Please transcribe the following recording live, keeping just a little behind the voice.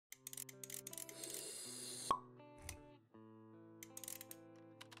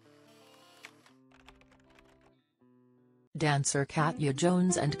Dancer Katya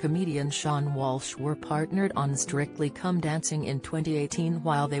Jones and comedian Seann Walsh were partnered on Strictly Come Dancing in 2018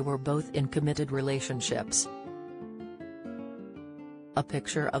 while they were both in committed relationships. A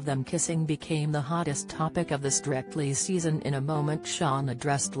picture of them kissing became the hottest topic of the Strictly season in a moment Seann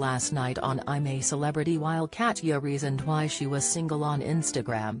addressed last night on I'm a Celebrity while Katya reasoned why she was single on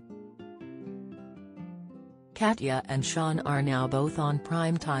Instagram. Katya and Seann are now both on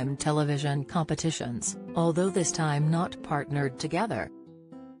primetime television competitions, although this time not partnered together.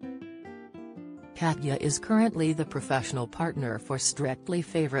 Katya is currently the professional partner for Strictly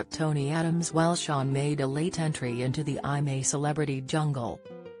favorite Tony Adams while Seann made a late entry into the I'm a Celebrity jungle.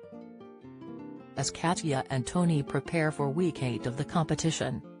 As Katya and Tony prepare for Week 8 of the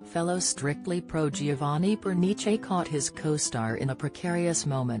competition, fellow Strictly pro Giovanni Pernice caught his co-star in a precarious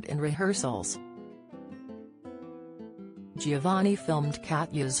moment in rehearsals. Giovanni filmed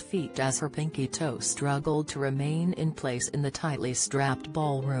Katya's feet as her pinky toe struggled to remain in place in the tightly strapped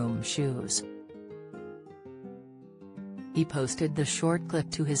ballroom shoes. He posted the short clip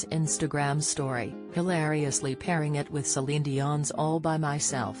to his Instagram story, hilariously pairing it with Celine Dion's All By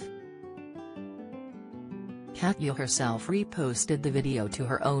Myself. Katya herself reposted the video to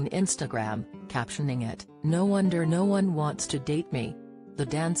her own Instagram, captioning it, "No wonder no one wants to date me." The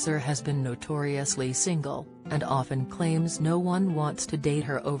dancer has been notoriously single, and often claims no one wants to date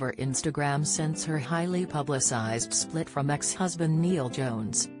her over Instagram since her highly publicized split from ex-husband Neil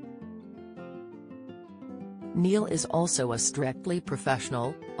Jones. Neil is also a Strictly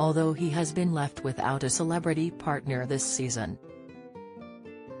professional, although he has been left without a celebrity partner this season.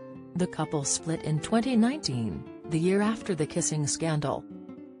 The couple split in 2019, the year after the kissing scandal.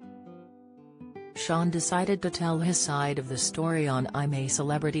 Seann decided to tell his side of the story on I'm a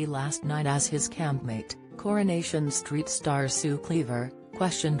Celebrity last night as his campmate, Coronation Street star Sue Cleaver,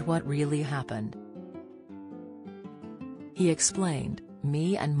 questioned what really happened. He explained,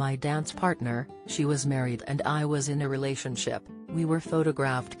 "Me and my dance partner, she was married and I was in a relationship, we were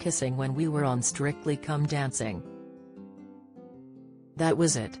photographed kissing when we were on Strictly Come Dancing. That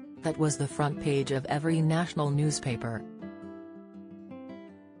was it, that was the front page of every national newspaper."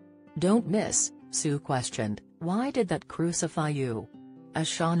 "Don't miss," Sue questioned, "why did that crucify you?" As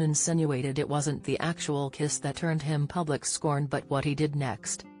Seann insinuated it wasn't the actual kiss that earned him public scorn but what he did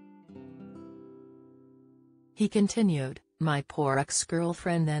next. He continued, "My poor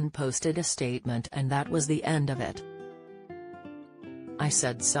ex-girlfriend then posted a statement and that was the end of it. I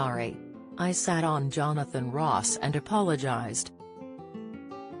said sorry. I sat on Jonathan Ross and apologized.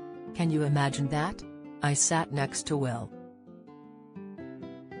 Can you imagine that? I sat next to Will.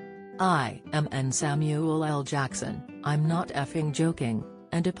 I am N. Samuel L. Jackson, I'm not effing joking,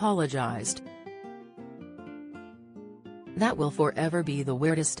 and apologized. That will forever be the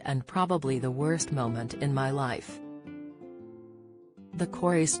weirdest and probably the worst moment in my life." The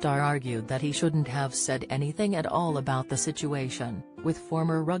Corey star argued that he shouldn't have said anything at all about the situation, with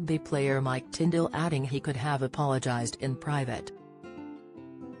former rugby player Mike Tindall adding he could have apologized in private.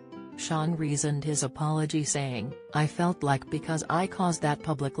 Seann reasoned his apology saying, "I felt like because I caused that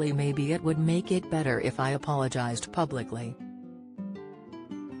publicly maybe it would make it better if I apologized publicly.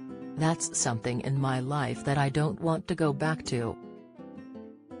 That's something in my life that I don't want to go back to.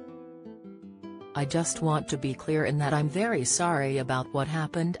 I just want to be clear in that I'm very sorry about what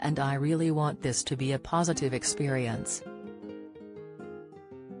happened and I really want this to be a positive experience.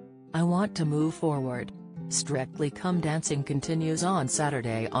 I want to move forward." Strictly Come Dancing continues on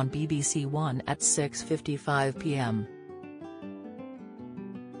Saturday on BBC One at 6:55 p.m.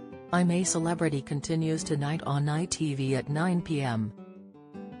 I'm a Celebrity continues tonight on ITV at 9 p.m.